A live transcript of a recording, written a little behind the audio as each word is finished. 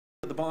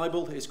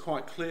Bible, it's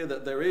quite clear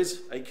that there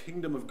is a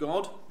kingdom of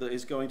God that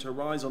is going to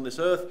arise on this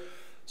earth.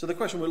 So the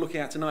question we're looking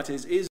at tonight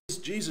is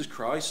Jesus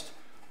Christ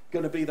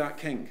going to be that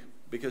king?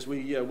 Because what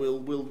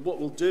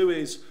we'll do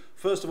is,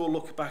 first of all,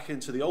 look back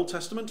into the Old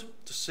Testament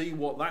to see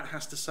what that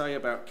has to say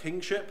about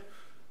kingship,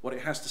 what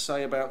it has to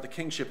say about the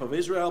kingship of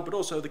Israel, but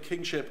also the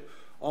kingship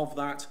of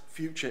that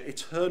future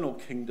eternal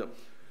kingdom.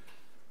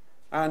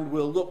 And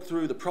we'll look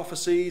through the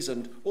prophecies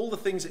and all the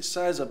things it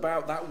says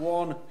about that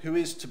one who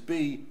is to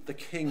be the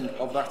king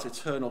of that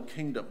eternal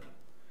kingdom.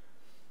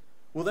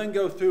 We'll then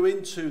go through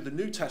into the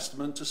New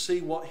Testament to see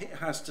what it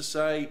has to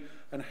say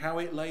and how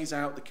it lays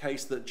out the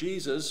case that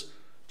Jesus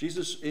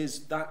is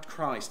that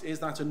Christ, is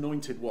that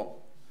anointed one.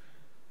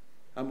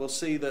 And we'll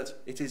see that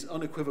it is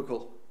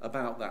unequivocal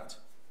about that.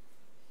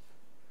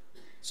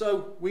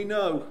 So we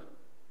know,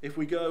 if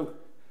we go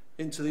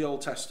into the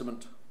Old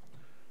Testament,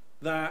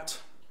 that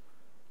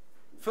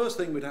first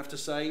thing we'd have to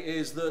say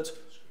is that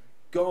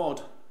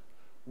God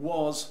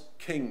was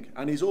king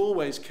and is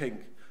always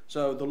king.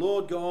 So the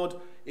Lord God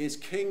is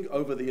king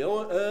over the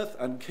earth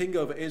and king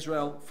over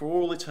Israel for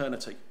all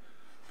eternity.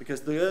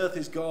 Because the earth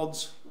is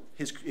God's,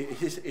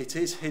 it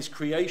is his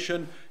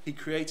creation. He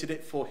created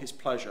it for his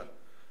pleasure.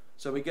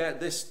 So we get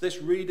this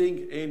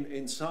reading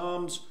in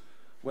Psalms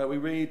where we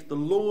read, "The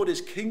Lord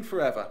is king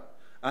forever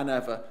and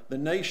ever. The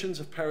nations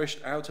have perished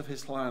out of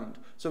his land."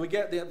 So we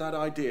get that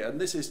idea.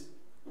 And this is,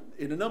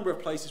 in a number of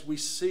places, we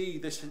see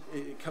this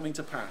coming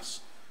to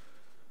pass.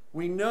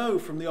 We know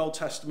from the Old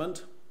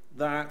Testament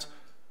that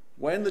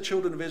when the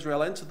children of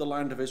Israel entered the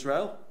land of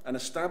Israel and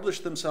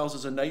established themselves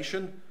as a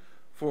nation,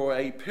 for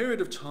a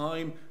period of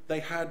time, they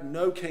had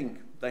no king.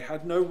 They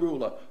had no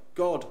ruler.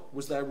 God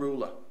was their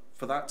ruler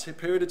for that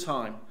period of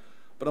time.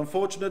 But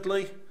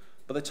unfortunately,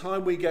 by the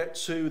time we get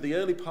to the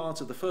early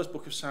part of the first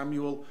book of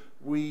Samuel,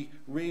 we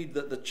read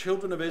that the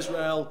children of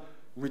Israel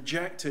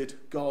rejected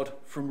God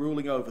from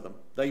ruling over them.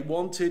 They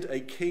wanted a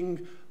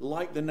king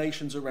like the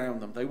nations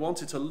around them.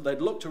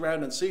 They'd looked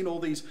around and seen all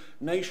these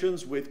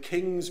nations with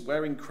kings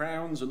wearing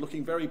crowns and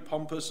looking very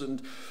pompous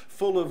and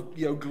full of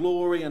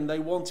glory, and they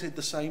wanted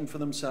the same for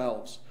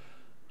themselves.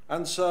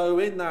 And so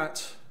in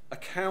that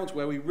account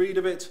where we read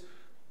of it,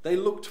 they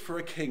looked for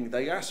a king.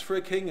 They asked for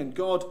a king, and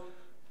God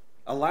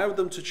allowed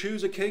them to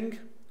choose a king,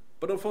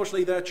 but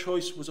unfortunately their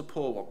choice was a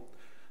poor one.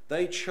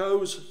 They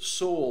chose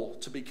Saul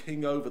to be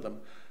king over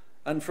them.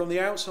 And from the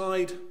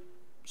outside,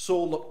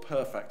 Saul looked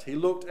perfect. He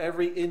looked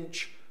every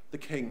inch the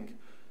king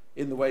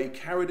in the way he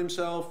carried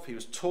himself. He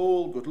was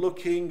tall, good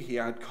looking, he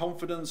had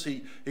confidence,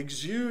 he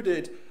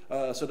exuded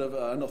sort of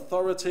an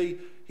authority.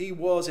 He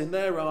was, in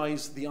their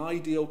eyes, the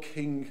ideal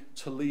king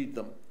to lead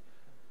them.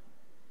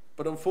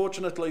 But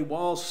unfortunately,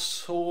 while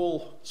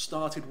Saul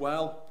started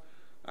well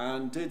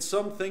and did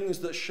some things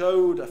that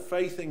showed a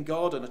faith in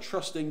God and a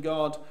trust in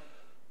God,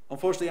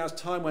 unfortunately, as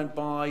time went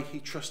by, he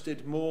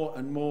trusted more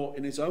and more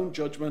in his own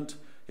judgment,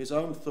 his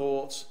own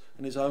thoughts,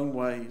 and his own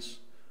ways.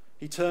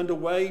 He turned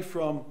away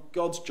from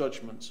God's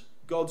judgment,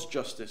 God's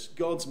justice,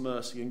 God's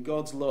mercy, and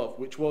God's love,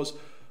 which was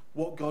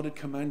what God had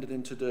commanded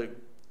him to do.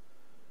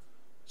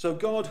 So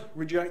God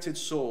rejected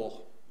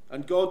Saul,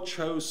 and God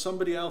chose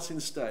somebody else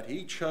instead.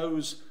 He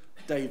chose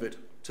David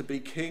to be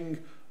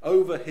king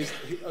over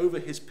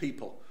his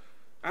people.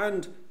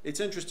 And it's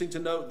interesting to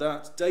note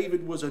that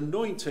David was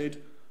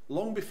anointed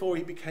long before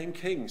he became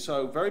king.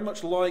 So very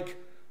much like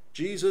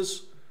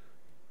Jesus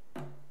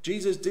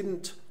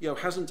didn't,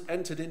 hasn't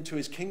entered into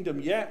his kingdom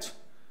yet,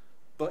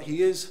 but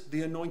he is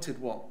the anointed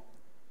one.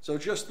 So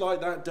just like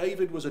that,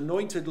 David was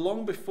anointed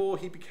long before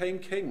he became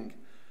king.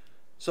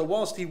 So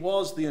whilst he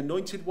was the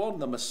anointed one,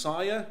 the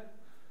Messiah,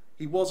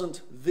 he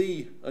wasn't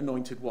the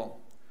anointed one.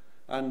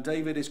 And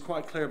David is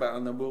quite clear about it,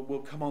 and then we'll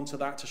come on to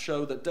that to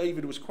show that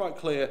David was quite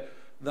clear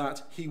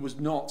that he was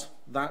not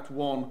that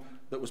one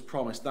that was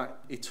promised, that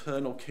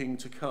eternal king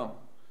to come.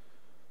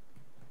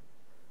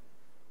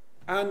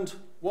 And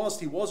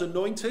whilst he was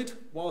anointed,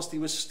 whilst he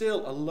was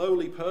still a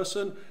lowly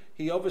person,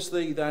 he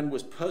obviously then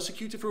was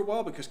persecuted for a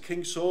while, because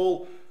King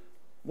Saul,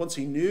 once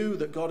he knew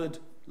that God had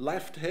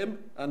left him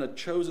and had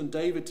chosen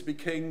David to be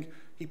king,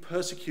 he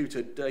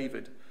persecuted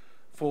David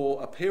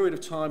for a period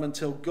of time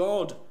until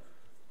God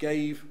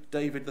gave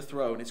David the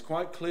throne. It's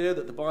quite clear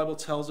that the Bible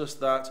tells us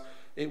that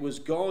it was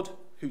God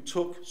who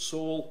took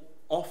Saul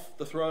off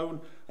the throne,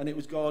 and it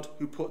was God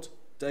who put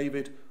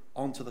David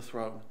onto the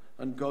throne,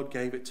 and God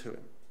gave it to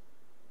him.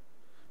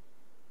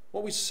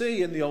 What we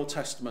see in the Old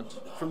Testament,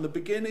 from the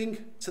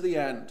beginning to the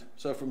end,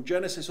 so from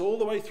Genesis all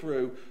the way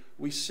through,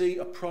 we see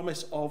a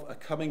promise of a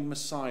coming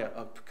Messiah,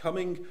 a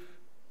coming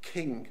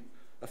king,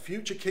 a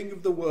future king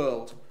of the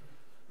world.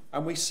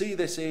 And we see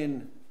this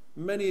in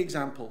many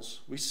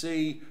examples. We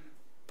see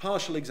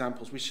partial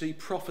examples. We see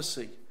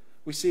prophecy.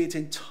 We see it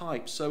in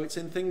types. So it's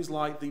in things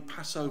like the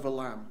Passover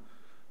lamb,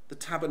 the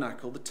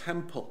tabernacle, the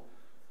temple,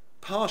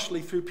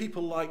 partially through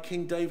people like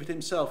King David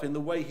himself in the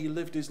way he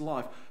lived his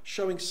life,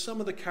 showing some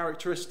of the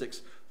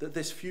characteristics that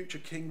this future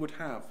king would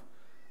have.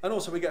 And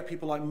also we get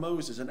people like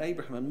Moses and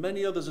Abraham and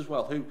many others as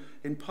well, who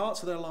in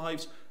parts of their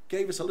lives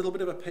gave us a little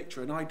bit of a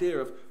picture, an idea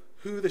of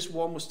who this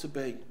one was to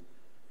be.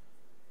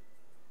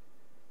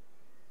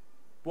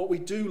 we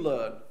do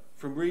learn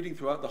from reading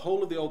throughout the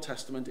whole of the Old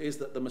Testament is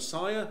that the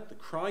Messiah, the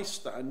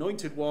Christ, the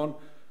anointed one,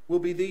 will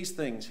be these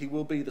things. He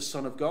will be the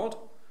Son of God.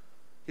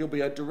 He'll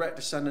be a direct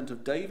descendant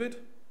of David.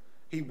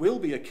 He will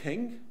be a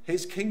king.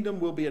 His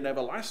kingdom will be an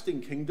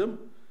everlasting kingdom.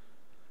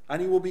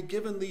 And he will be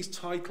given these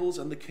titles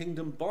and the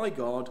kingdom by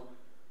God.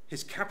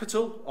 His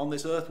capital on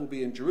this earth will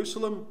be in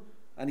Jerusalem,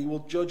 and he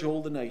will judge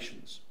all the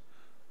nations.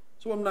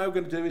 So what I'm now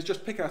going to do is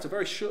just pick out a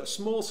very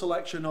small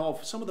selection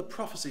of some of the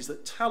prophecies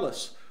that tell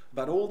us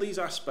about all these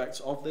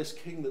aspects of this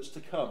king that's to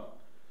come.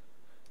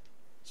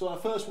 So our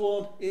first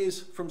one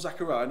is from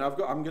Zechariah. Now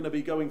I'm going to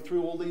be going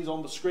through all these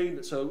on the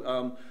screen,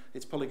 so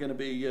it's probably going to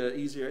be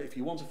easier. If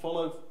you want to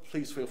follow,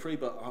 please feel free,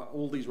 but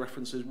all these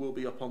references will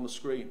be up on the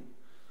screen.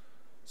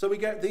 So we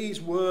get these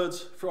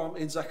words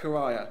in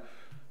Zechariah.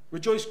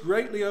 Rejoice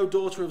greatly, O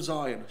daughter of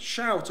Zion.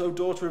 Shout, O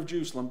daughter of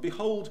Jerusalem.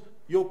 Behold,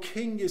 your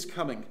king is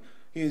coming.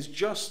 He is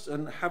just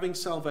and having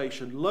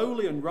salvation,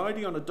 lowly and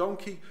riding on a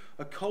donkey,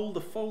 a colt,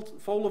 the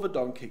foal of a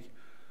donkey.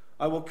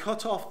 I will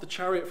cut off the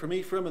chariot from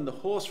Ephraim and the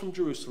horse from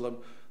Jerusalem.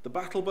 The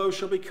battle bow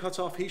shall be cut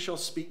off. He shall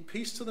speak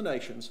peace to the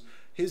nations.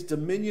 His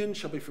dominion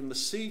shall be from the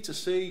sea to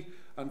sea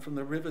and from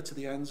the river to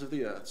the ends of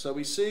the earth. So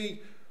we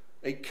see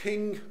a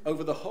king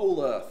over the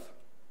whole earth.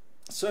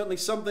 Certainly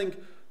something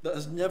that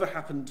has never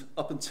happened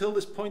up until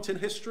this point in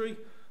history.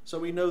 So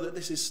we know that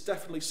this is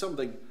definitely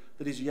something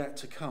that is yet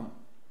to come.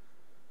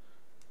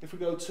 If we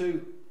go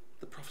to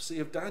the prophecy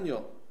of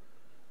Daniel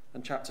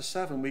and chapter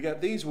 7, we get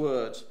these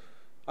words.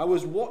 I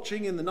was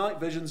watching in the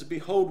night visions, and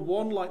behold,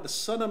 one like the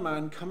Son of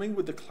Man coming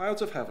with the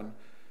clouds of heaven.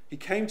 He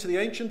came to the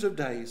Ancient of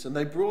Days, and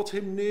they brought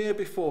him near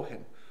before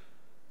him.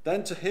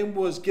 Then to him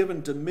was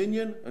given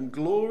dominion and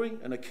glory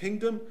and a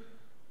kingdom,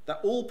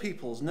 that all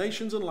peoples,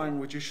 nations and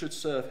languages should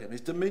serve him.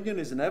 His dominion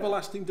is an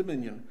everlasting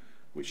dominion,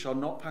 which shall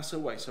not pass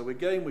away. So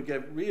again,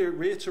 we're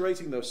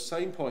reiterating those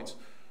same points.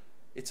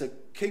 It's a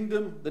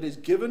kingdom that is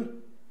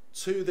given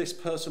to this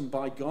person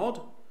by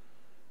God.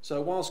 So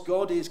whilst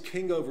God is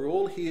king over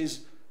all, he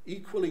is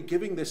equally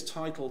giving this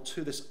title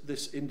to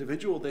this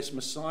individual, this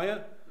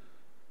Messiah,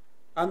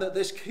 and that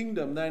this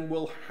kingdom then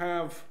will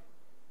have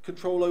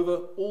control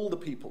over all the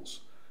peoples.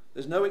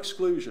 There's no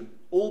exclusion.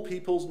 All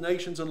peoples,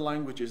 nations and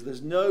languages.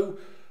 There's no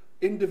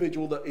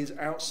individual that is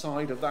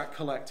outside of that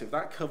collective.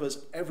 That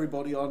covers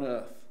everybody on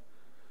earth,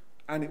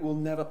 and it will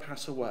never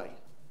pass away.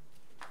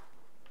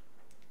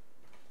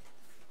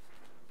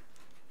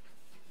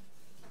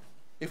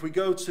 If we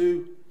go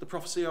to the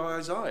prophecy of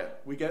Isaiah,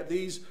 we get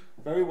these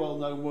very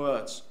well-known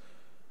words.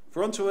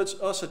 For unto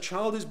us a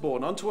child is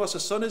born, unto us a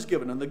son is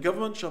given, and the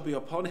government shall be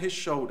upon his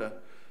shoulder.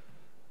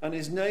 And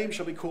his name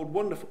shall be called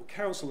Wonderful,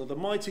 Counselor, the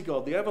Mighty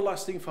God, the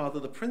Everlasting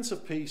Father, the Prince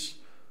of Peace.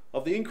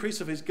 Of the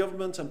increase of his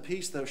government and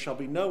peace there shall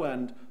be no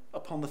end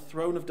upon the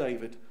throne of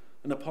David,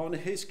 and upon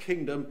his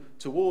kingdom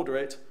to order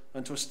it,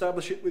 and to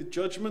establish it with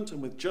judgment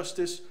and with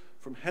justice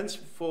from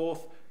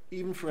henceforth,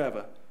 even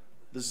forever.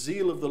 The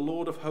zeal of the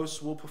Lord of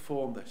hosts will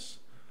perform this.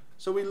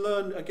 So we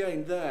learn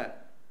again there,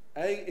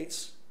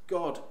 it's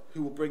God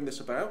who will bring this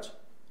about.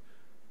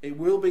 It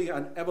will be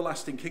an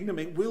everlasting kingdom.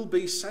 It will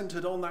be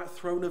centered on that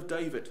throne of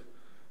David.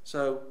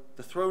 So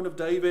the throne of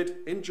David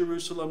in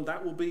Jerusalem,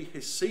 that will be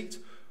his seat.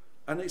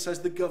 And it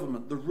says the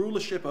government, the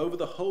rulership over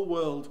the whole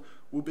world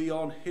will be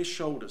on his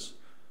shoulders.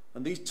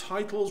 And these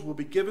titles will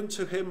be given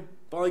to him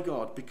by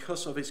God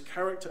because of his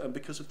character and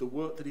because of the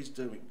work that he's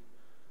doing.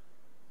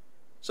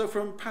 So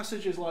from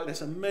passages like this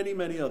and many,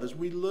 many others,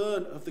 we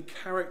learn of the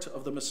character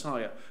of the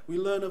Messiah. We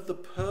learn of the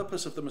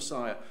purpose of the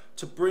Messiah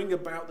to bring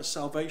about the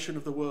salvation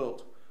of the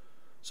world.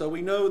 So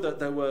we know that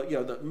there were,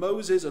 that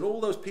Moses and all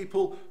those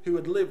people who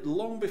had lived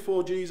long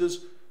before Jesus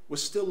were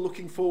still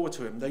looking forward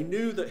to him. They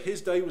knew that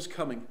his day was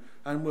coming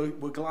and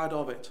were glad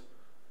of it.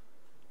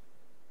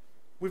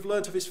 We've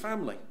learnt of his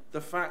family,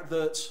 the fact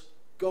that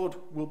God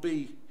will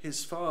be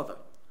his father.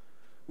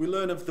 We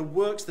learn of the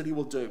works that he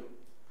will do,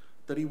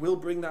 that he will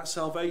bring that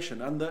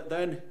salvation, and that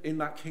then in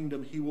that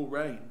kingdom he will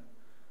reign.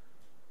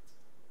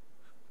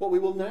 What we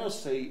will now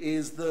see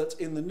is that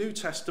in the New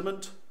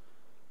Testament,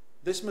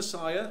 this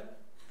Messiah,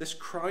 this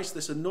Christ,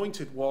 this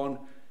anointed one,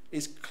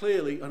 is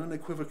clearly and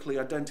unequivocally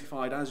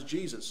identified as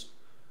Jesus,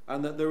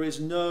 and that there is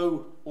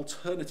no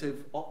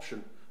alternative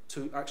option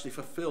to actually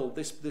fulfill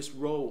this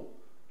role.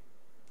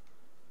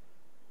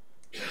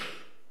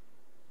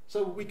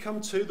 So we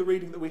come to the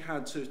reading that we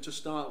had to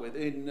start with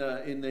in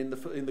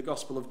the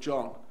Gospel of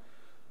John.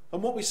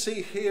 And what we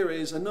see here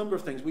is a number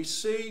of things. We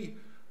see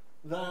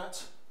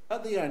that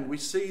at the end, we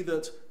see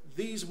that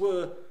these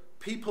were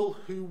people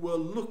who were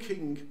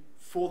looking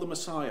for the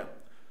Messiah.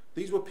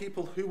 These were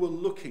people who were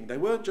looking. They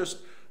weren't just,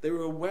 they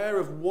were aware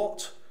of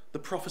what the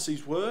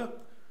prophecies were,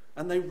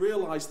 and they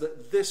realized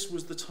that this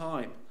was the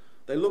time.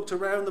 They looked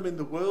around them in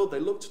the world. They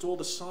looked at all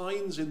the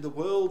signs in the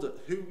world, at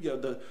who,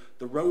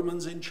 the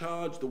Romans in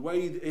charge, the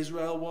way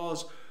Israel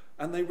was,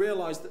 and they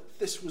realized that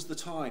this was the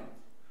time.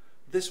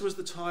 This was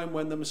the time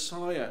when the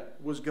Messiah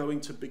was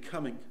going to be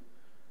coming.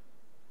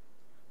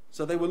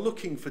 So they were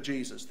looking for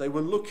Jesus. They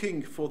were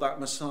looking for that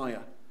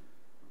Messiah.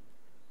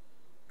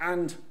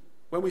 And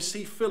when we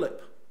see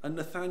Philip and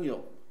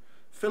Nathanael,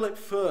 Philip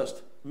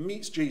first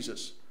meets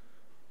Jesus,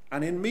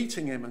 and in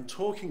meeting him and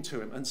talking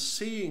to him and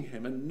seeing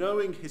him and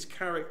knowing his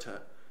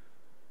character,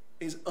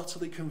 is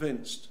utterly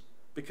convinced.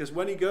 Because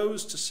when he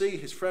goes to see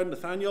his friend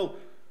Nathanael,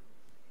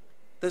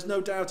 there's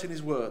no doubt in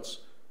his words.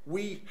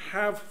 We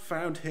have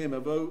found him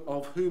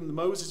of whom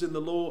Moses in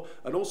the law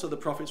and also the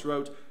prophets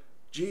wrote,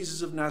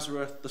 Jesus of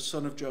Nazareth, the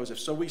son of Joseph.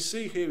 So we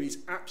see here he's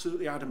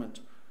absolutely adamant.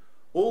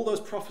 All those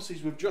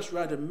prophecies we've just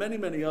read and many,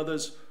 many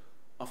others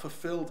are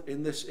fulfilled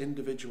in this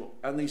individual,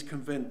 and he's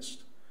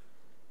convinced.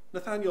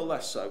 Nathanael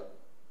less so.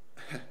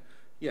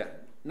 Yeah,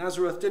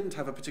 Nazareth didn't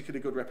have a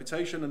particularly good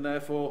reputation and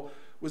therefore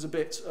was a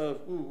bit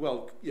of,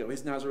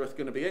 is Nazareth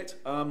going to be it?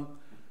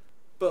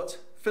 But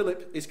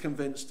Philip is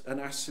convinced and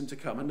asks him to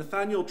come. And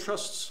Nathanael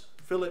trusts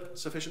Philip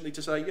sufficiently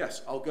to say,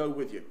 yes, I'll go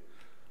with you.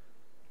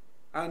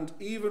 And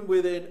even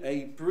within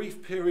a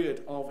brief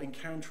period of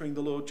encountering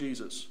the Lord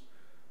Jesus,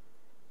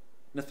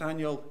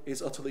 Nathanael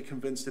is utterly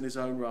convinced in his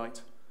own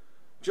right.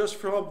 Just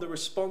from the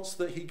response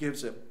that he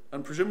gives him,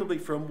 and presumably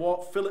from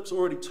what Philip's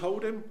already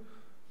told him,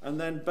 and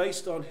then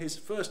based on his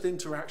first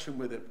interaction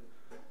with him,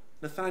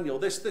 Nathanael,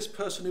 this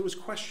person who was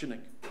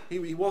questioning,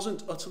 he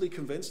wasn't utterly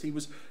convinced. He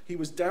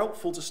was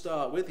doubtful to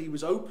start with. He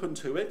was open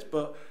to it,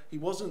 but he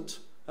wasn't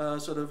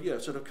sort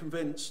of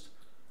convinced.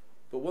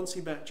 But once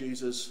he met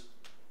Jesus,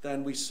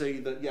 then we see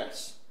that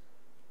yes,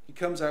 he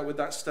comes out with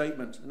that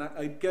statement, and that,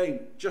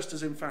 again, just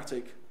as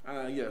emphatic.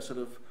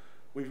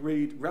 We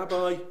read,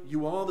 Rabbi,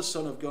 you are the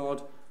Son of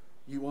God,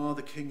 you are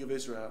the King of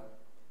Israel.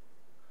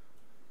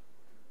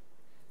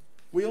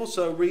 We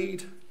also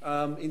read,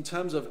 in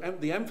terms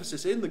of the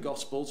emphasis in the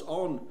Gospels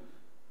on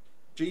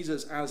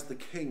Jesus as the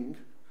King,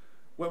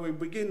 when we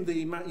begin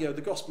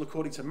the Gospel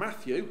according to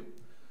Matthew,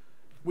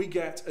 we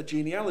get a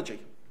genealogy.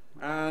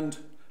 And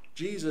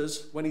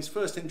Jesus, when he's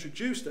first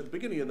introduced at the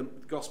beginning of the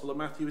Gospel of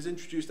Matthew, is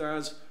introduced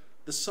as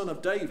the son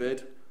of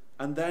David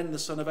and then the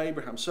son of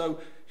Abraham. So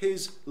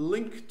his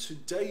link to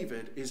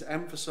David is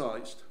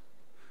emphasized.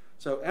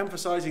 So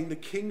emphasizing the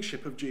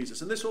kingship of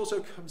Jesus. And this also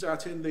comes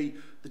out in the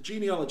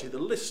genealogy, the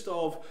list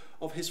of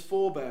his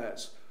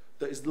forebears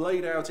that is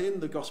laid out in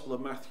the Gospel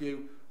of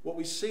Matthew. What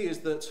we see is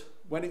that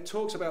when it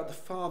talks about the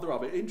father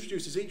of it,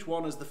 introduces each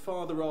one as the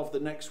father of the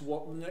next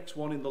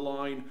one in the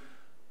line,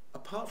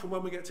 apart from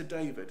when we get to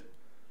David.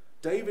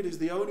 David is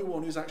the only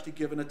one who's actually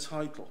given a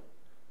title.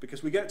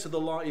 Because we get to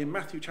the line in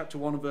Matthew chapter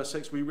 1 and verse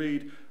 6, we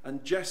read,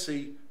 and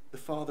Jesse, the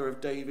father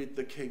of David,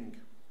 the king.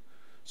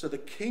 So the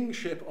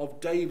kingship of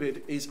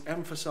David is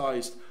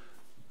emphasized,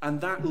 and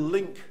that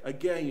link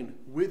again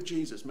with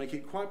Jesus, make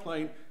it quite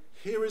plain,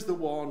 here is the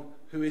one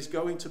who is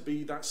going to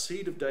be that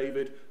seed of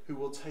David who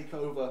will take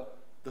over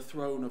the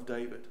throne of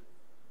David.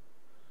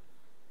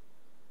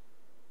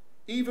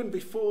 Even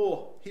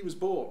before he was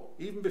born,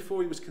 even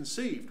before he was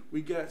conceived,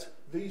 we get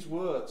these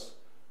words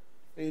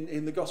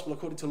in the Gospel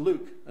according to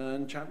Luke,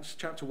 and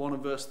chapter 1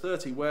 and verse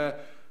 30, where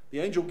the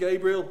angel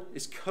Gabriel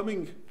is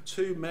coming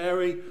to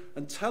Mary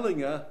and telling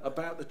her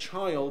about the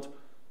child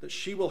that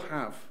she will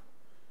have.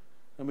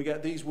 And we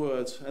get these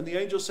words. And the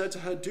angel said to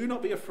her, do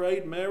not be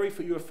afraid, Mary,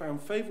 for you have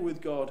found favor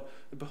with God.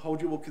 And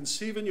behold, you will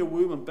conceive in your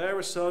womb and bear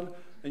a son,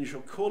 and you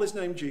shall call his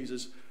name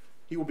Jesus.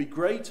 He will be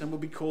great and will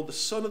be called the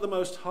Son of the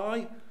Most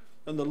High.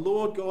 And the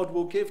Lord God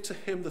will give to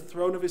him the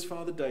throne of his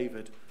father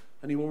David.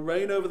 And he will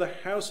reign over the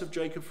house of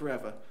Jacob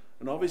forever.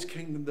 And of his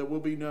kingdom there will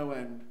be no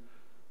end.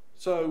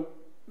 So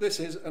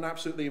this is an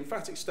absolutely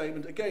emphatic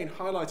statement, again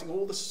highlighting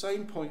all the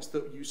same points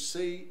that you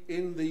see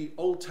in the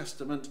Old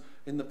Testament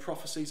in the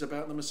prophecies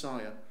about the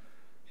Messiah.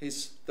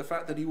 The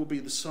fact that he will be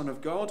the Son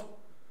of God,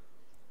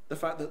 the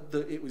fact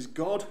that it was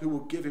God who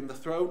will give him the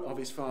throne of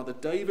his father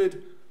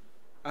David,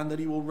 and that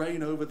he will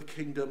reign over the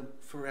kingdom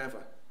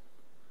forever.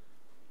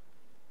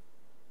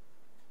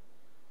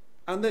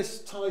 And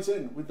this ties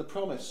in with the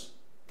promise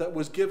that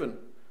was given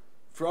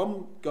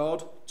from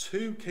God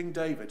to King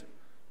David,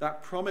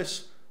 that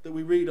promise that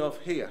we read of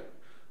here,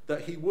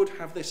 that he would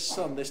have this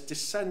son, this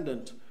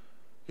descendant,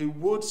 who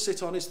would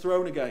sit on his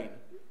throne again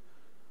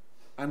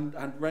and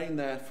reign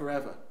there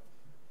forever.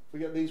 We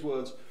get these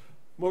words.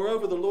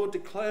 Moreover, the Lord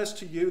declares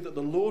to you that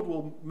the Lord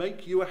will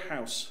make you a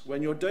house.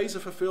 When your days are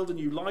fulfilled and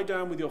you lie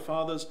down with your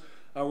fathers,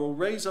 I will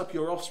raise up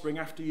your offspring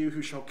after you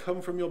who shall come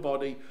from your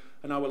body,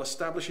 and I will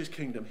establish his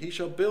kingdom. He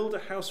shall build a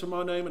house for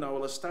my name, and I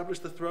will establish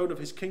the throne of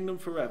his kingdom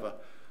forever.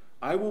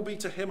 I will be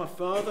to him a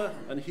father,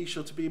 and he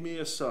shall to be me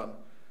a son.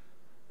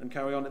 And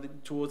carry on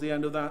towards the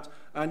end of that.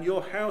 And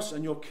your house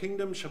and your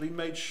kingdom shall be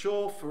made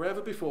sure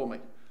forever before me.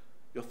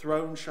 Your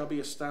throne shall be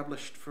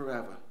established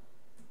forever.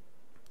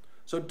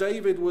 So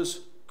David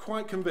was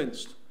quite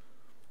convinced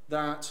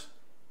that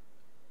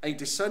a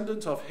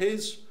descendant of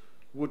his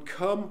would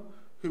come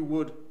who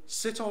would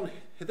sit on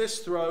this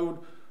throne,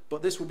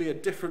 but this would be a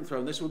different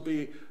throne. This would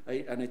be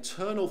an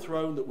eternal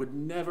throne that would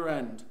never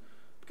end.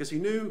 Because he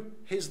knew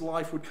his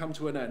life would come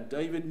to an end.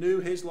 David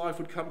knew his life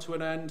would come to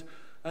an end,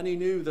 and he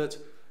knew that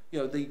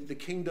the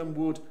kingdom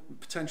would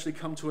potentially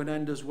come to an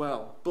end as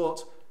well.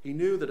 But he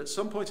knew that at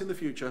some point in the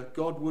future,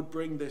 God would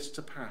bring this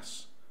to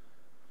pass.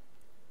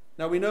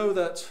 Now we know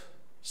that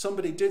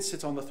somebody did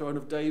sit on the throne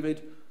of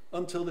David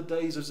until the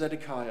days of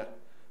Zedekiah,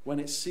 when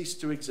it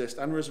ceased to exist,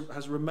 and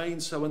has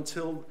remained so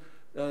until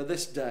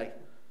this day.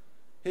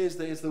 Here's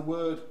the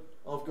word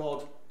of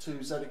God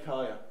to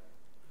Zedekiah.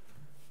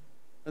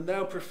 And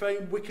thou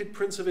profane wicked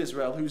prince of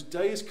Israel, whose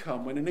day is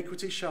come when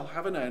iniquity shall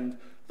have an end,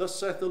 thus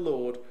saith the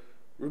Lord,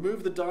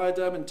 remove the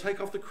diadem and take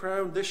off the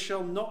crown, this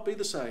shall not be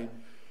the same.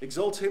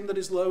 Exalt him that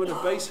is low and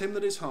abase him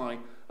that is high.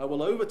 I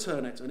will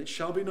overturn it, and it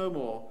shall be no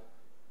more,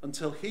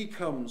 until he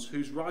comes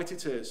whose right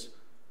it is,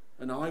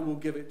 and I will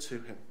give it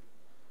to him.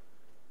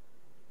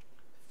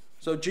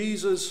 So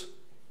Jesus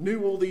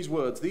knew all these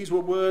words. These were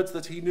words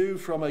that he knew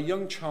from a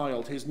young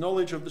child. His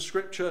knowledge of the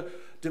scripture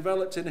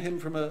developed in him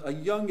from a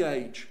young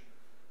age.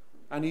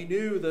 And he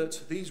knew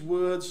that these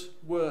words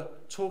were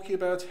talking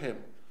about him.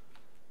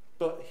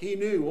 But he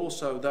knew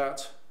also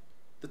that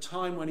the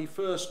time when he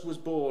first was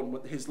born,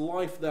 his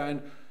life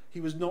then,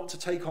 he was not to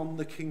take on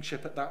the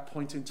kingship at that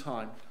point in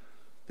time.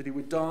 That he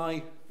would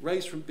die,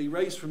 be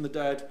raised from the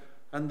dead,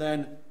 and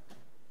then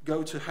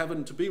go to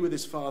heaven to be with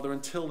his Father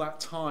until that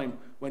time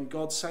when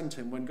God sent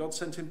him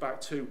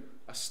back to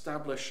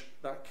establish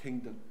that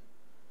kingdom.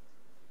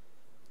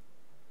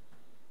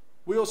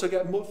 We also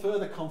get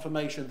further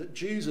confirmation that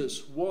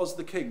Jesus was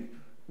the king,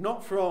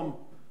 not from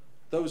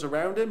those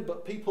around him,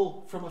 but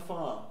people from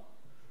afar.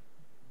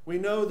 We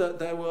know that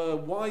there were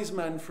wise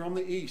men from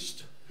the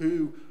east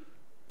who,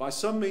 by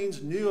some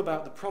means, knew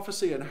about the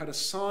prophecy and had a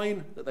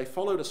sign that they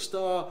followed, a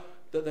star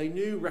that they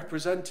knew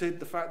represented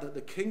the fact that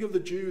the King of the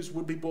Jews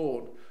would be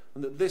born,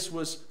 and that this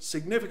was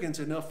significant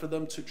enough for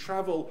them to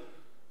travel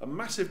a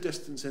massive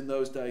distance in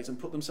those days and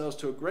put themselves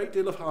to a great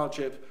deal of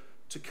hardship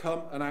to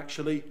come and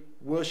actually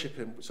worship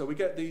him. So we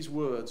get these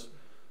words.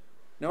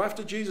 Now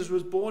after Jesus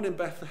was born in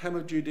Bethlehem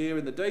of Judea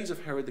in the days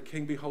of Herod the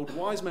king, behold,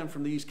 wise men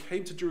from the east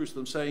came to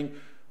Jerusalem, saying,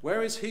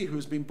 where is he who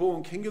has been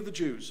born King of the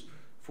Jews?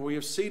 For we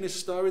have seen his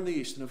star in the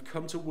east and have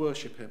come to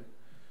worship him.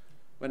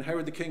 When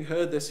Herod the king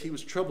heard this, he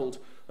was troubled,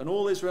 and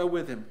all Israel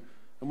with him.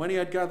 And when he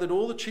had gathered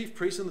all the chief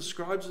priests and the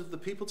scribes of the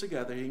people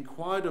together, he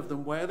inquired of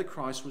them where the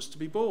Christ was to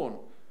be born.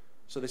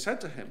 So they said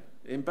to him,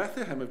 in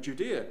Bethlehem of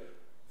Judea,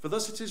 for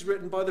thus it is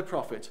written by the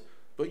prophet,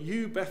 but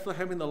you,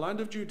 Bethlehem in the land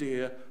of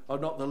Judea, are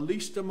not the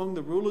least among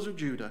the rulers of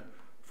Judah,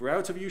 for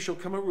out of you shall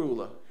come a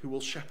ruler who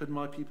will shepherd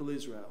my people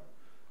Israel.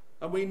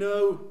 And we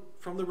know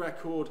from the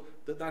record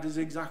that that is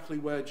exactly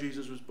where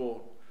Jesus was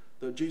born.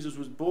 That Jesus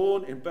was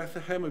born in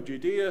Bethlehem of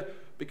Judea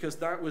because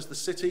that was the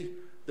city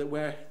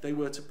where they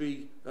were to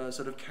be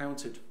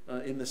counted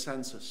in the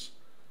census.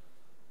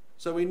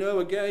 So we know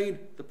again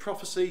the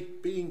prophecy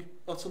being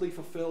utterly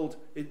fulfilled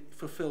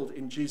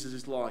in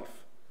Jesus'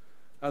 life.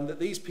 And that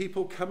these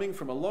people coming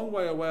from a long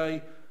way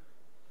away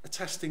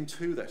attesting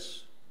to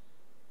this.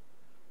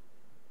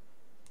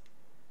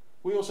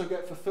 We also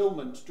get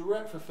fulfillment,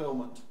 direct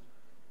fulfillment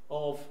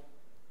of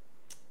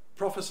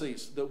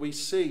prophecies that we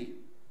see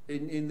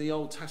in the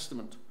Old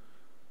Testament.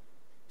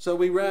 So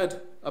we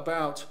read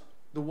about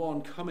the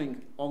one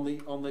coming on the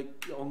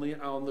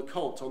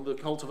colt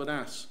of an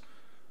ass,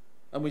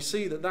 and we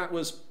see that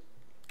was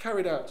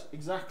carried out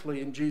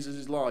exactly in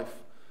Jesus' life.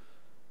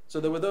 So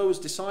there were those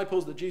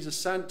disciples that Jesus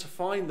sent to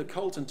find the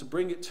colt and to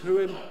bring it to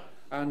him,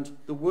 and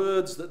the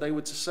words that they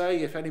were to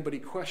say if anybody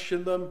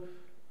questioned them.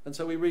 And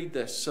so we read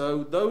this.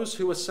 So those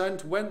who were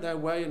sent went their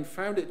way and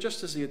found it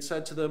just as he had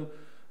said to them.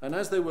 And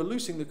as they were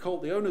loosing the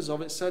colt, the owners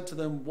of it said to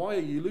them, why are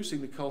you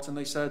loosing the colt? And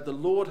they said, the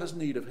Lord has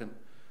need of him.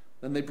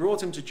 Then they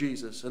brought him to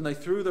Jesus, and they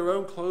threw their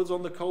own clothes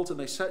on the colt, and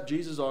they set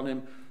Jesus on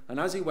him. And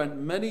as he went,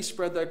 many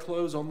spread their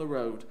clothes on the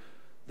road.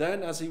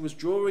 Then, as he was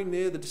drawing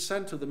near the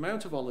descent of the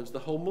Mount of Olives, the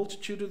whole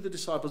multitude of the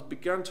disciples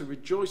began to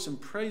rejoice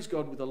and praise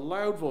God with a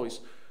loud voice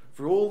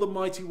for all the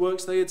mighty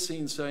works they had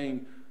seen,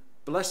 saying,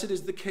 blessed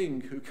is the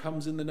King who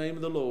comes in the name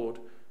of the Lord,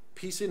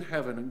 peace in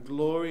heaven and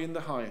glory in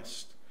the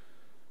highest.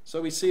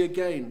 So we see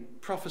again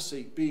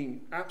prophecy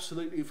being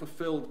absolutely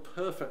fulfilled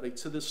perfectly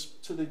to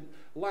the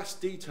last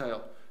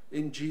detail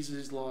in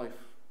Jesus' life.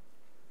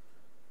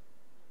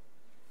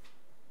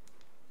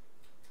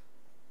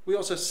 We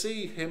also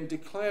see him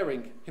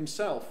declaring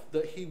himself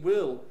that he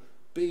will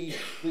be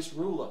this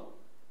ruler.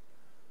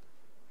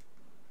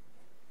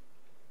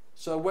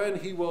 So when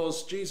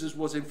Jesus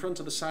was in front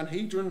of the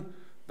Sanhedrin,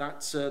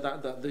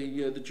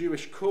 the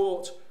Jewish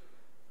court,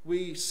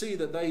 we see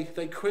that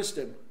they quizzed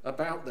him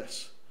about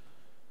this.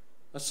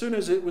 As soon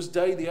as it was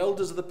day, the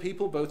elders of the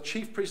people, both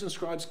chief priests and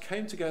scribes,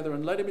 came together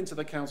and led him into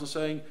the council,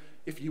 saying,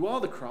 if you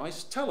are the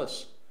Christ, tell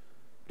us.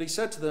 But he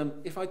said to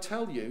them, if I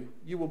tell you,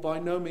 you will by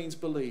no means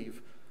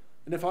believe.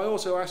 And if I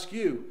also ask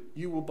you,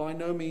 you will by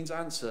no means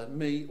answer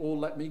me or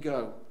let me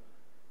go.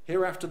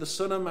 Hereafter the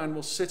Son of Man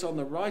will sit on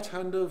the right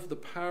hand of the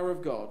power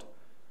of God.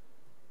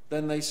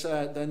 Then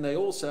they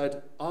all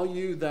said, are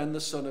you then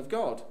the Son of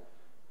God?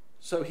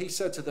 So he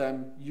said to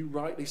them, you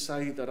rightly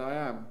say that I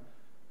am.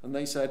 And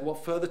they said,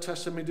 what further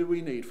testimony do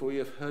we need? For we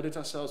have heard it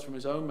ourselves from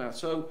his own mouth.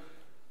 So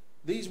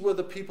these were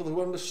the people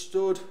who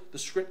understood the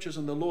scriptures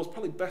and the laws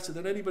probably better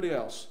than anybody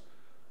else.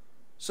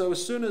 So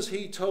as soon as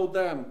he told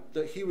them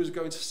that he was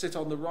going to sit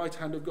on the right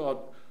hand of God,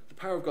 the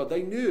power of God,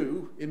 they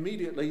knew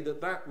immediately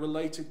that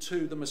related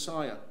to the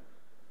Messiah.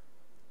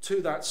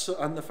 to that,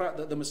 and the fact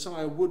that the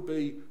Messiah would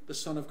be the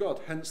Son of God.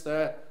 Hence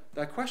their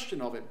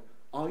question of him: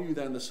 are you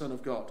then the Son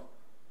of God?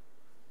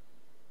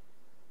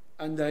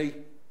 And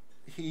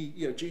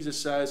Jesus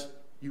says,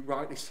 you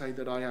rightly say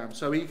that I am.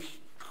 So he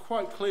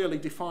quite clearly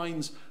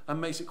defines and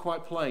makes it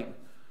quite plain.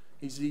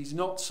 He's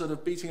not sort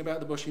of beating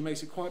about the bush. He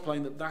makes it quite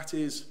plain that that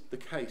is the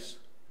case.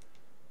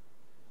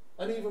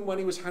 And even when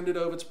he was handed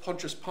over to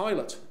Pontius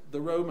Pilate,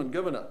 the Roman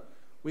governor,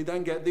 we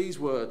then get these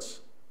words: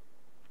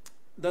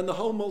 then the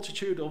whole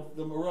multitude of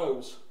them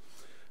arose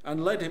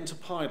and led him to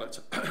Pilate,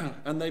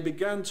 and they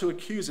began to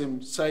accuse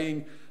him,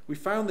 saying, we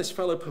found this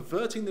fellow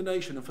perverting the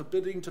nation and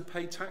forbidding to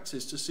pay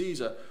taxes to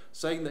Caesar,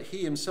 saying that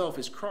he himself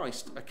is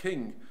Christ, a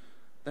king.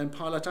 Then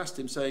Pilate asked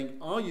him, saying,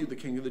 are you the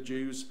king of the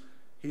Jews?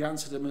 He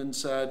answered him and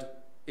said,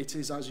 it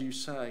is as you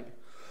say.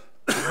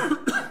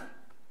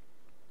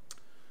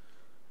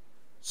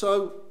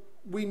 So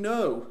we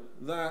know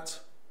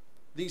that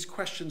these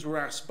questions were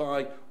asked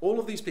by all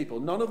of these people.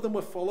 None of them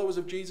were followers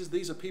of Jesus.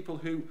 These are people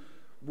who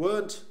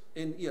weren't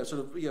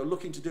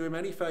looking to do him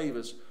any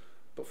favours.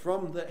 But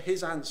from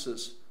his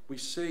answers, we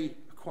see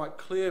a quite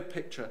clear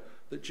picture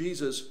that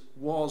Jesus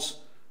was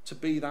to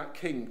be that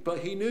king. But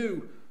he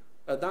knew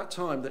at that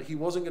time that he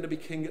wasn't going to be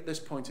king at this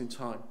point in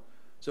time.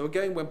 So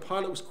again, when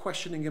Pilate was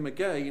questioning him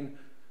again,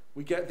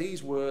 we get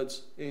these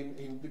words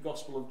in the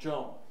Gospel of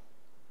John.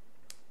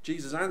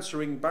 Jesus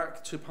answering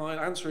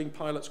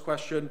Pilate's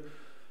question,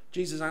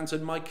 Jesus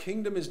answered, my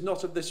kingdom is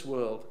not of this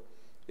world.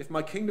 If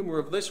my kingdom were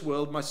of this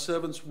world, my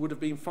servants would have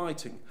been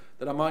fighting,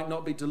 that I might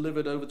not be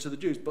delivered over to the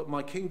Jews. But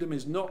my kingdom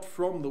is not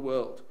from the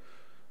world.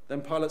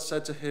 Then Pilate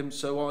said to him,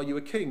 so are you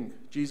a king?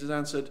 Jesus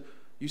answered,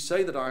 you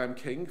say that I am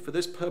king. For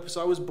this purpose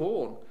I was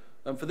born,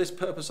 and for this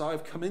purpose I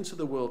have come into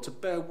the world, to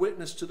bear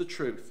witness to the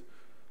truth.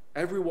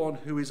 Everyone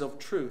who is of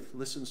truth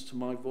listens to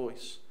my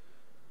voice.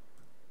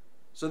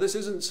 So this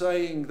isn't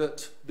saying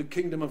that the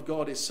kingdom of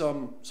God is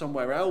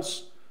somewhere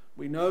else.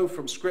 We know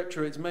from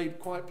Scripture it's made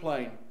quite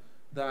plain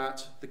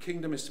that the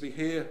kingdom is to be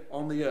here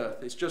on the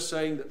earth. It's just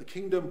saying that the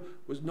kingdom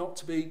was not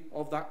to be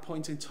of that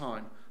point in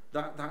time.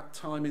 That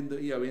time in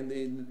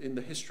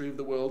the history of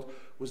the world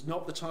was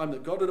not the time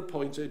that God had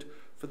appointed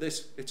for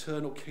this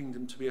eternal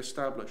kingdom to be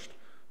established,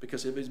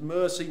 because of his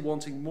mercy,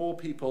 wanting more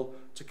people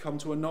to come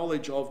to a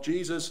knowledge of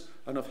Jesus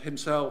and of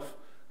himself,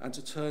 and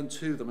to turn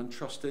to them and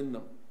trust in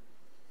them.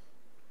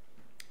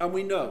 And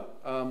we know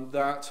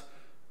that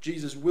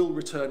Jesus will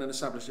return and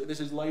establish it. This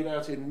is laid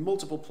out in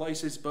multiple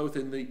places, both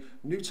in the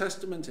New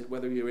Testament,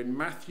 whether you're in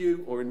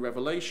Matthew or in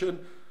Revelation.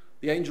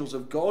 The angels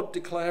of God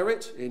declare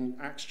it in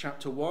Acts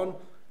chapter 1.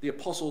 The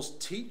apostles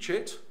teach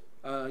it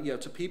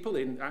to people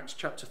in Acts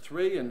chapter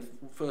 3 and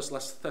 1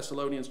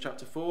 Thessalonians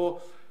chapter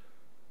 4.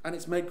 And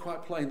it's made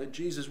quite plain that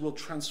Jesus will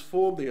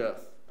transform the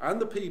earth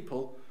and the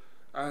people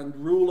and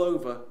rule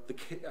over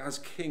as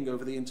king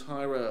over the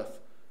entire earth,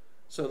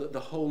 so that the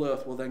whole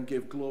earth will then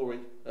give glory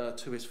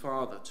to his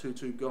Father,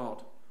 to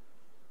God.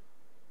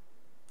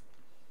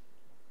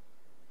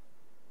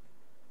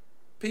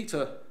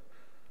 Peter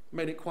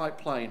made it quite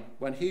plain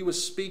when he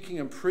was speaking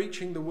and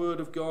preaching the word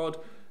of God.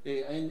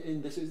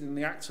 This is in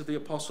the Acts of the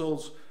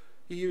Apostles.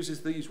 He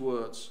uses these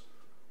words: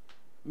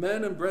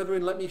 men and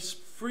brethren, let me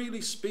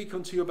freely speak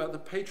unto you about the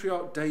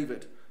patriarch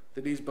David,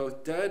 that he is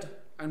both dead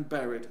and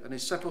buried, and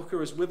his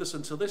sepulchre is with us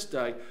until this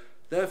day.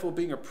 Therefore,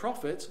 being a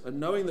prophet, and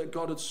knowing that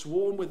God had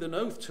sworn with an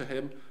oath to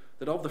him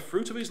that of the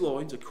fruit of his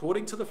loins,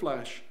 according to the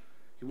flesh,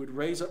 he would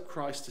raise up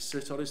Christ to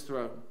sit on his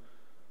throne.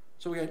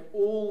 So again,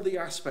 all the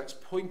aspects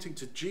pointing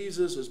to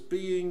Jesus as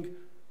being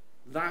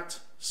that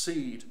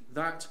seed,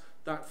 that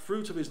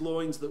fruit of his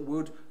loins that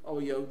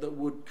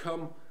would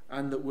come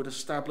and that would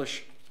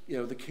establish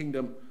the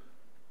kingdom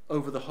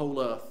over the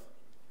whole earth,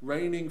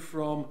 reigning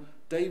from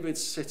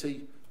David's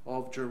city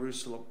of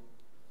Jerusalem.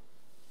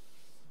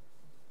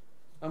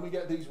 And we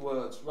get these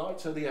words right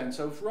to the end.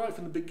 So right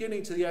from the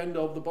beginning to the end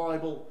of the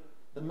Bible,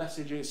 the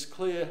message is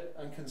clear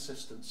and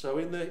consistent. So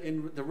in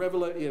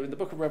the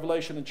book of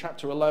Revelation in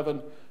chapter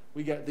 11,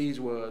 we get these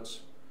words: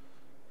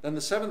 then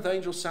the seventh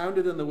angel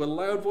sounded, and there were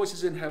loud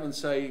voices in heaven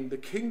saying, the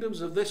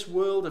kingdoms of this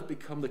world have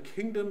become the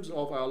kingdoms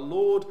of our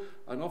Lord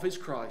and of his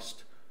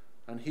Christ,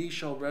 and he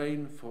shall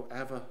reign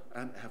forever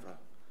and ever.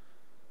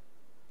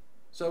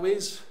 So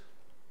is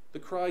the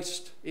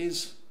Christ,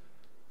 is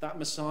that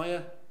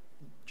Messiah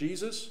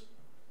Jesus?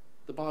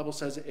 The Bible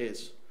says it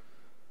is.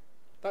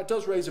 That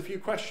does raise a few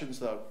questions,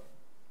 though.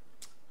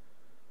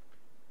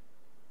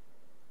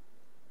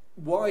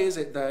 Why is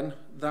it then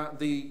that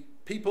the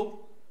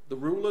people, the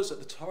rulers at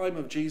the time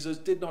of Jesus,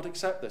 did not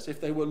accept this? If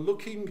they were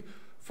looking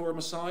for a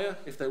Messiah,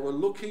 if they were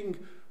looking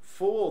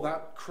for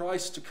that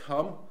Christ to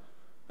come,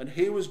 and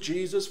here was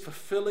Jesus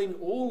fulfilling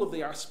all of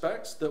the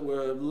aspects that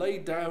were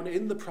laid down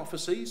in the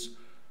prophecies,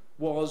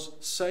 was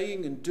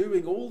saying and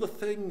doing all the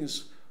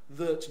things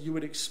that you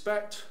would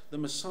expect the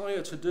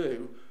Messiah to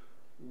do,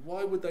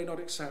 why would they not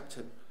accept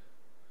him?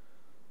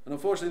 And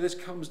unfortunately, this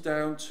comes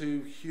down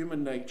to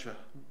human nature.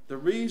 The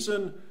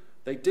reason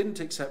they didn't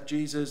accept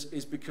Jesus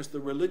is because the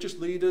religious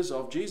leaders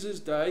of Jesus'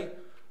 day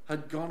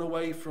had gone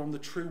away from the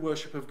true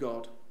worship of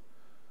God.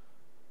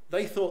 They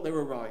They thought they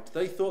were right.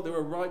 They thought they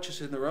were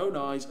righteous in their own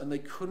eyes, and they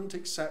couldn't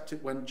accept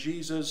it when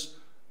Jesus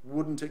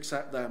wouldn't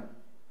accept them.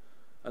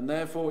 And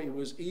therefore it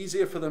was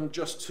easier for them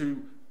just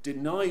to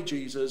deny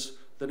Jesus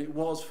than it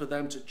was for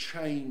them to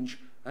change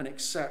and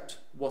accept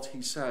what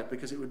he said,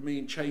 because it would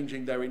mean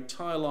changing their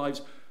entire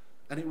lives,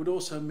 and it would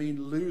also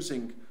mean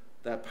losing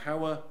their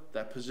power,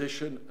 their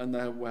position, and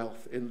their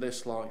wealth in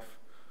this life.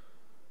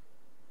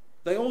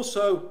 They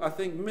also, I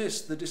think,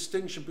 missed the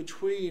distinction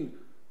between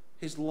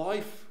his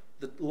life,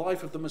 the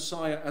life of the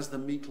Messiah as the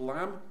meek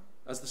lamb,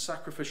 as the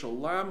sacrificial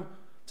lamb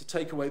to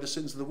take away the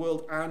sins of the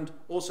world, and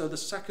also the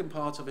second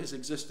part of his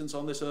existence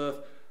on this earth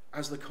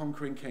as the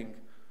conquering king.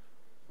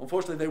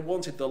 Unfortunately, they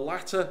wanted the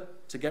latter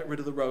to get rid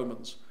of the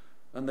Romans,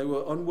 and they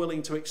were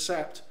unwilling to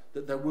accept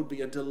that there would be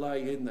a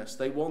delay in this.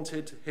 They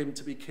wanted him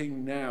to be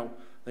king now.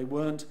 They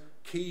weren't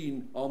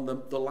keen on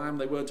the lamb.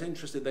 They weren't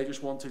interested. They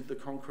just wanted the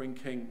conquering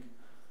king.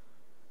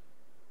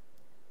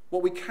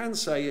 What we can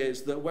say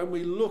is that when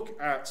we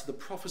look at the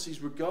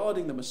prophecies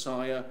regarding the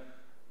Messiah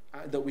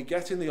that we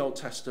get in the Old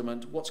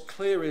Testament, what's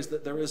clear is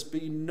that there has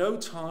been no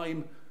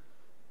time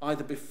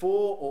either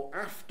before or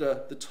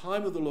after the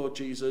time of the Lord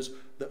Jesus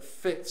that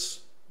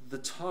fits the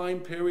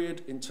time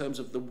period in terms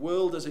of the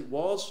world as it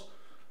was,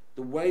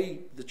 the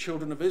way the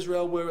children of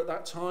Israel were at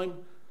that time,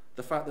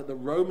 the fact that the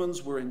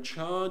Romans were in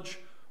charge.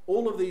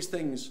 All of these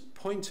things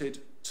pointed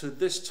to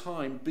this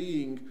time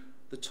being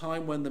the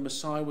time when the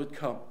Messiah would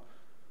come.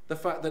 The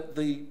fact that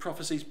the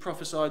prophecies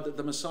prophesied that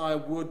the Messiah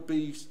would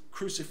be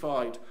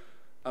crucified,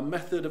 a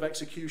method of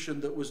execution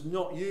that was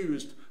not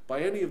used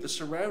by any of the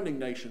surrounding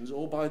nations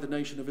or by the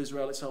nation of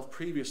Israel itself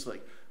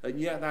previously, and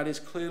yet that is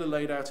clearly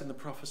laid out in the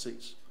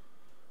prophecies.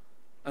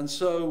 And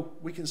so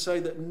we can say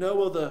that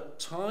no other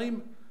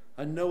time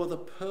and no other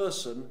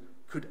person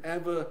could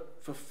ever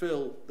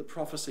fulfill the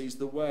prophecies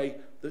the way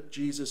that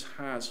Jesus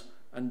has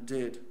and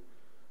did.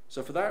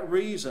 So for that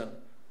reason,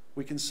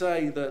 we can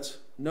say that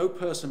no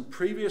person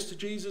previous to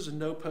Jesus and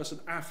no person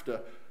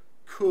after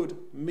could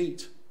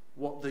meet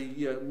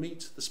the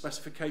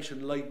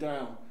specification laid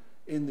down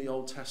in the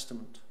Old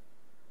Testament.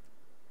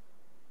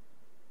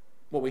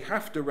 What we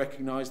have to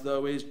recognize,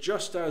 though, is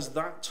just as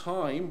that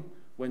time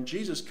when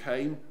Jesus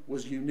came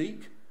was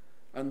unique,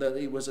 and that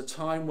it was a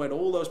time when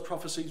all those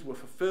prophecies were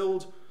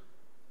fulfilled,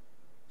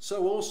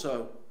 so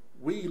also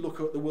we look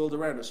at the world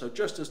around us. So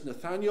just as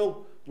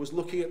Nathanael was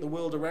looking at the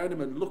world around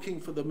him and looking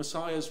for the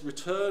Messiah's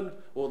return,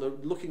 or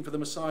looking for the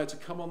Messiah to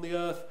come on the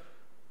earth,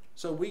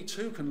 so we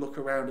too can look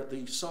around at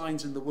the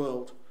signs in the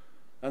world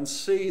and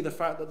see the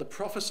fact that the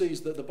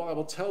prophecies that the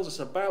Bible tells us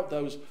about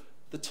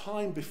the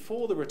time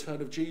before the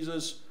return of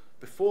Jesus,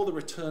 before the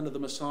return of the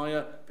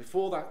Messiah,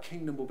 before that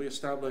kingdom will be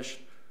established,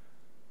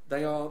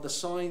 the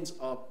signs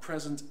are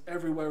present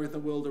everywhere in the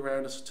world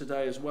around us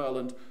today as well.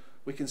 And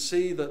we can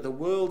see that the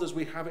world as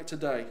we have it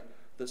today,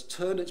 that's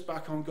turned its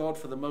back on God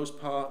for the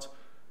most part,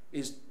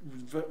 is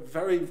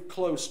very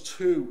close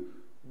to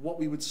what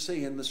we would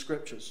see in the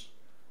scriptures.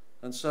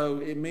 And so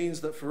it means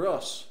that for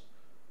us,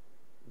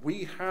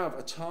 we have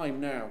a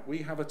time now. We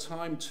have a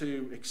time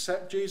to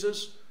accept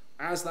Jesus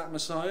as that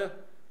Messiah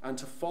and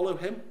to follow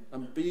him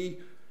and be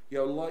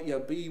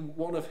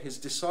one of his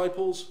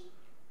disciples.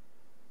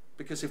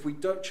 Because if we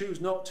don't choose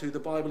not to, the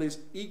Bible is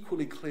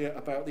equally clear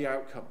about the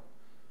outcome.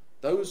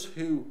 Those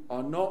who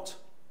are not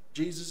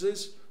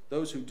Jesus's,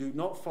 those who do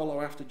not follow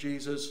after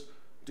Jesus,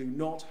 do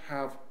not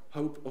have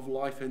hope of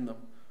life in them.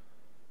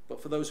 But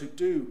for those who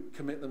do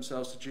commit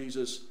themselves to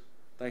Jesus,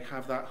 they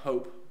have that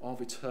hope of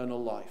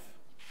eternal life.